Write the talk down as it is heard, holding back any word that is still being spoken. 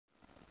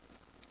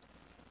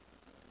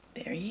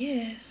There he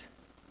is.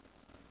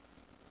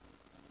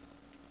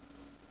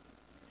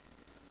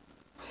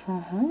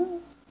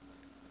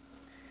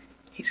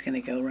 He's going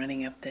to go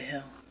running up the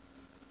hill.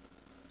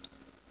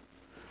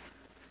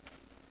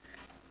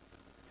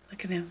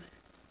 Look at him.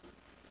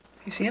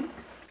 You see him?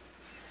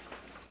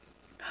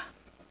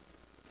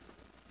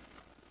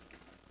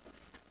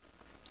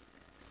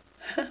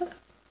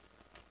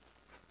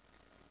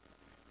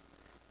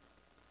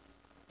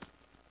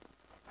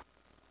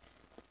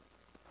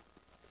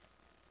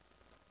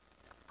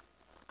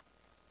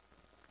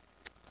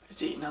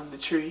 It's eating on the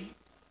tree.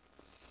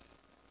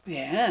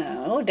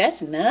 Yeah, oh,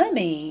 that's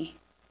Nubby.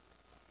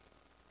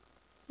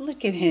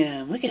 Look at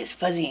him. Look at his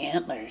fuzzy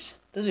antlers.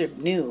 Those are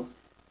new.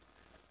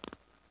 I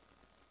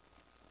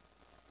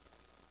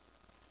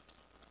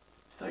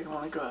feel like I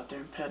want to go out there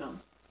and pet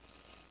him.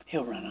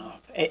 He'll run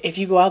off. If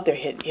you go out there,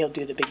 he'll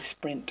do the big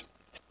sprint.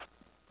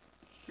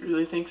 You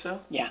really think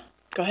so? Yeah.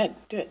 Go ahead.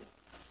 Do it.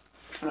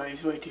 No,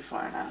 he's way too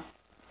far now.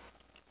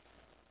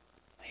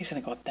 He's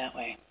going to go up that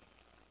way.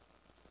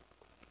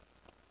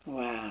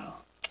 Wow.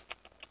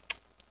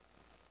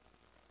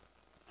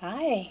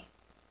 Hi.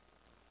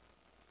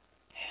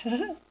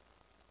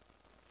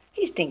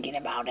 He's thinking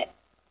about it.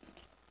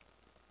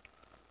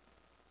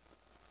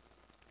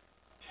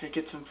 Should I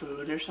get some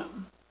food or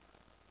something?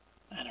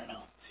 I don't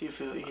know. See if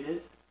he'll eat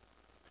it.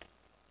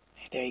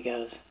 There he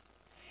goes.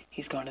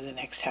 He's going to the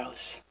next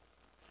house.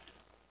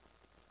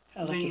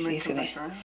 Oh, look, Then he's come gonna. back around.